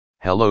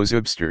Hello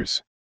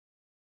Zoobsters.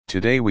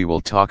 Today we will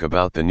talk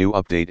about the new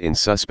update in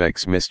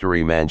Suspects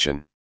Mystery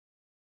Mansion.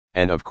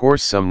 And of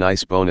course some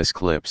nice bonus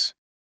clips.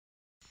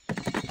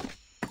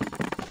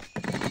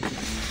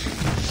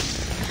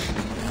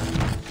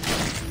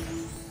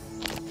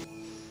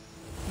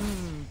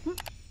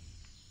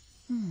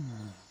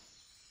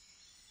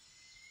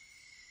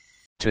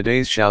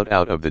 Today's shout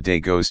out of the day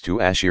goes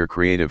to Ashir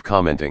Creative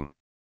commenting.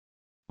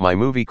 My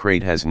movie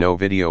crate has no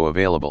video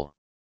available.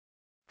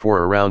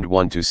 For around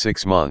 1 to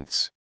 6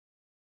 months.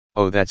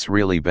 Oh, that's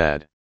really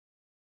bad.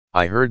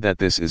 I heard that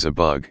this is a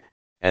bug,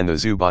 and the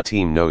Zooba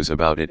team knows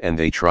about it and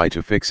they try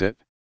to fix it.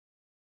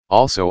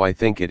 Also I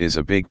think it is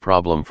a big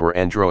problem for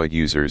Android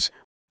users,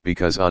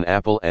 because on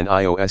Apple and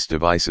iOS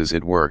devices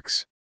it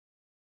works.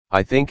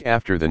 I think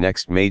after the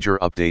next major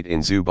update in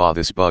Zooba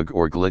this bug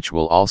or glitch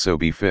will also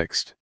be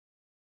fixed.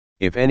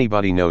 If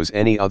anybody knows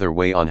any other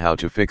way on how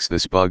to fix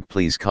this bug,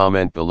 please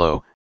comment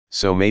below,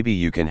 so maybe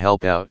you can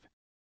help out.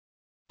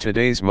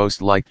 Today's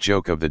most liked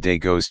joke of the day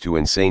goes to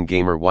Insane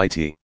Gamer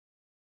YT.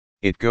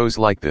 It goes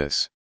like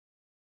this.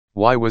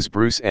 Why was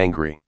Bruce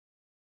angry?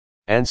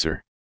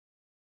 Answer.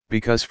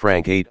 Because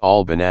Frank ate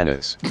all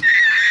bananas.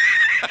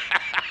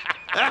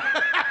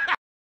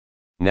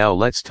 Now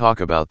let's talk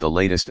about the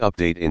latest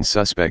update in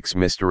Suspects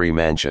Mystery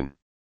Mansion.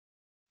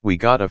 We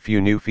got a few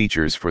new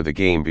features for the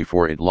game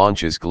before it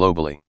launches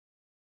globally.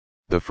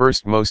 The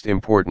first most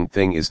important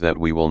thing is that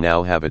we will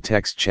now have a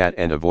text chat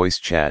and a voice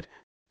chat.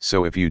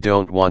 So if you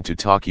don't want to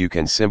talk you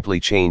can simply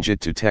change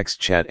it to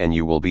text chat and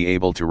you will be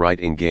able to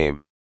write in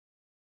game.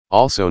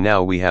 Also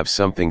now we have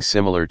something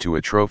similar to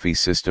a trophy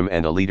system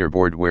and a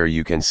leaderboard where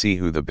you can see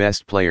who the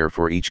best player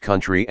for each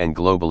country and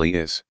globally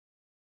is.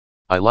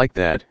 I like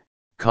that,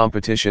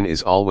 competition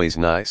is always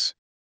nice.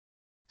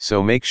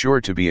 So make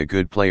sure to be a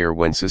good player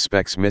when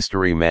Suspects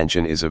Mystery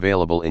Mansion is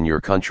available in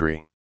your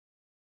country.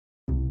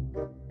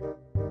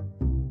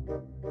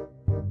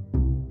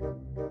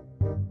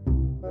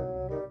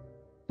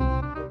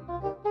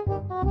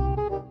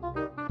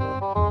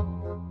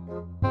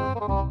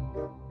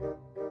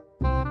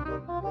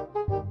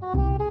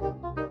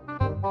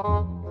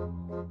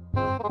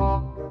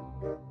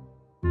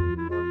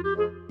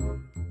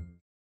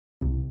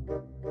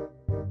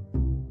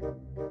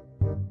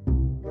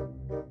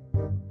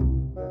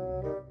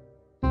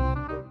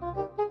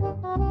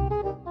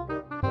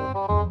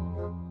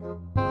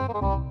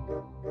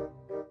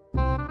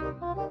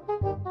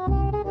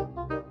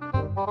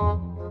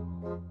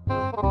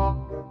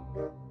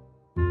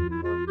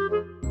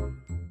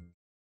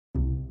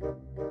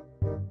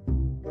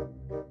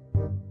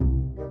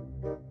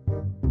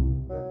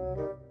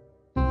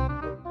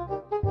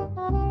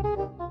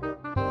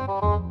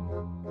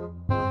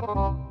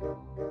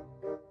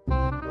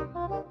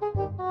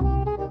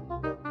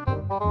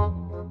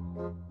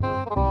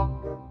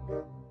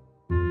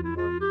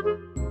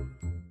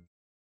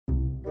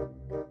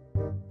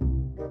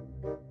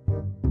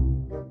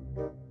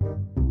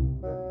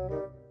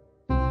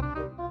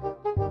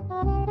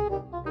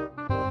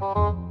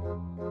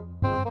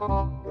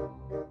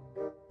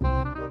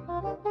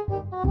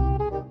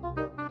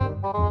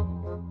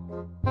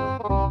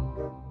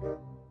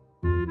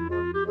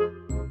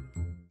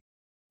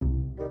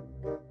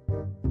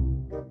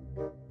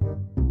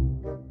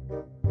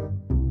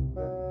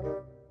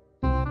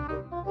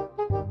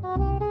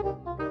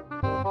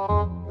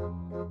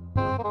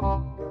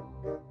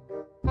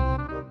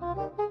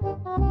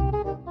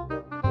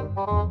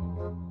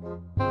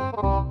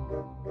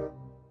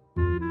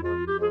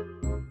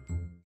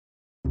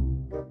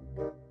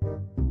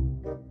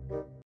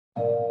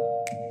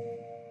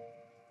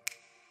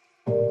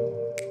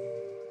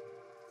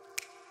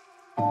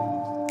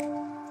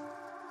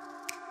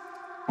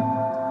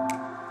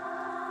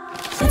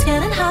 It's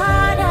getting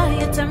harder,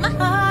 you turn my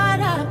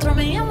heart up, throw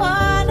me in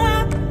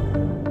water.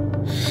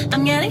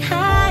 I'm getting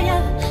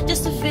higher,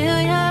 just to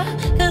feel ya,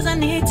 cause I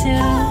need to.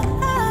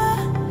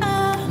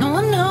 No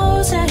one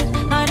knows it,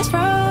 heart is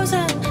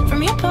frozen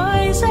from your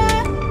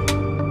poison.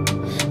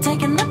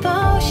 Taking the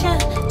potion,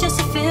 just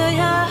to feel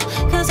ya,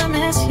 cause I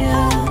miss you.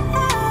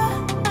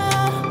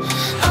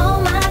 Oh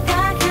my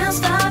God, can't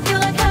stop you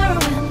like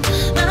heroin.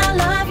 My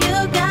love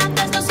you got,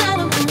 there's no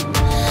settlement.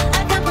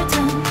 I can't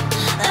pretend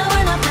that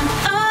we're nothing.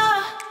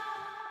 Oh,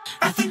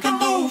 I think I'm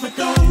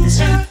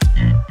overdosing.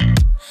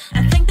 I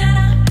think that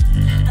I'm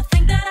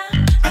overdosing.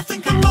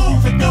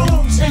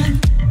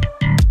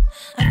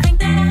 I think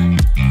that I'm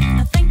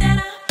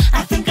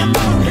I think I'm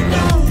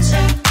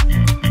overdosing.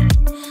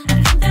 I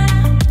think that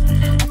I'm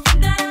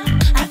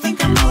I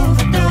think I'm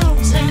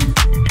overdosing.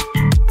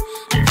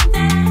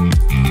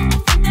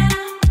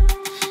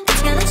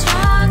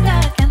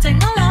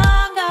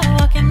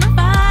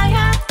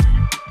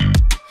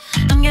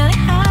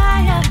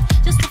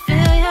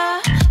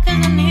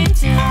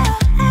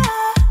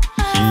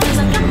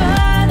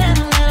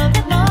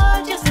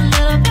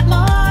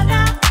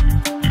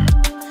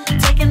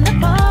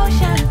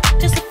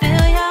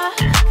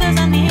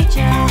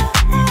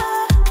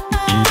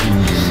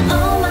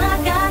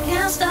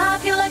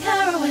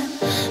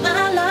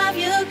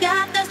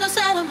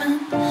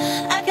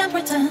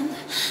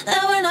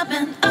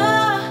 been.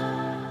 Oh,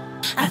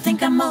 I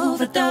think I'm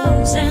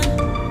overdosing.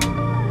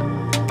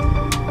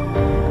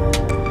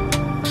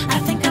 I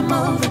think I'm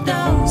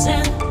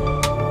overdosing.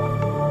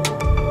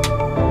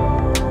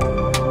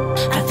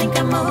 I think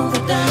I'm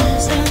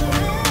overdosing.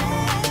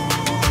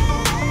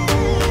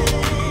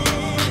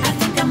 I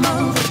think I'm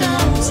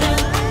overdosing.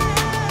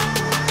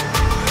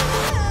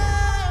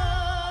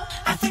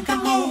 I think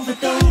I'm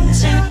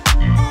overdosing.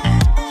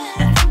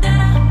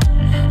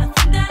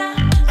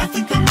 I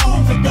think I'm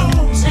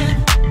overdosing.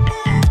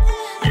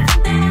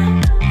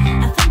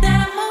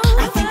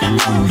 I think I'm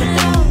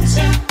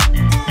overdosing.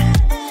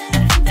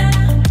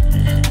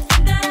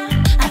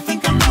 I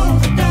think I'm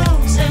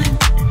overdosing.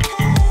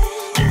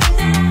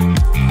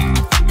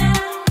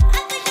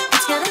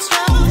 It's getting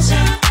strong.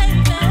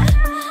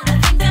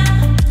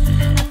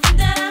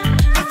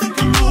 I think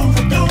I'm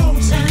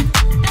overdosing.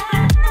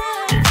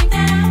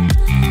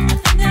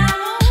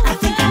 I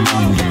think I'm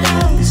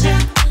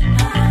overdosing.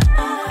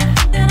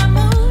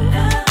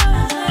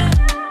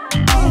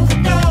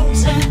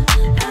 Overdosing.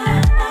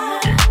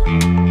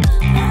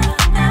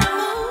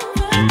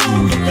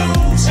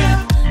 Overdosing.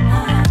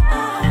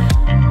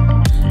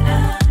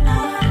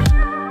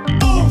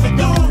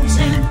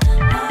 Overdosing.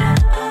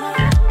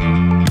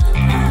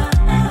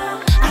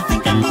 I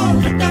think I'm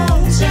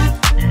overdosing.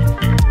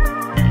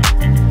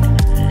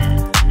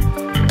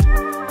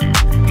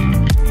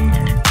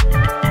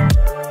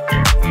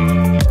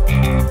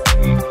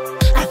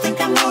 I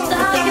think I'm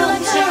Love you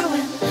like overdosing.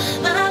 heroin.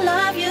 My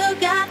love you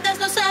got, there's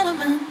no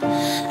settlement.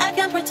 I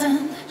can't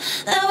pretend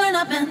that we're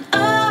not meant.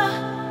 Oh,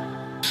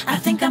 I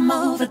think I'm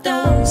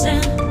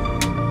overdosing.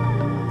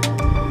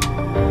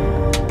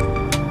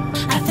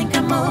 I think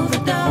I'm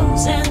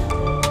overdosing.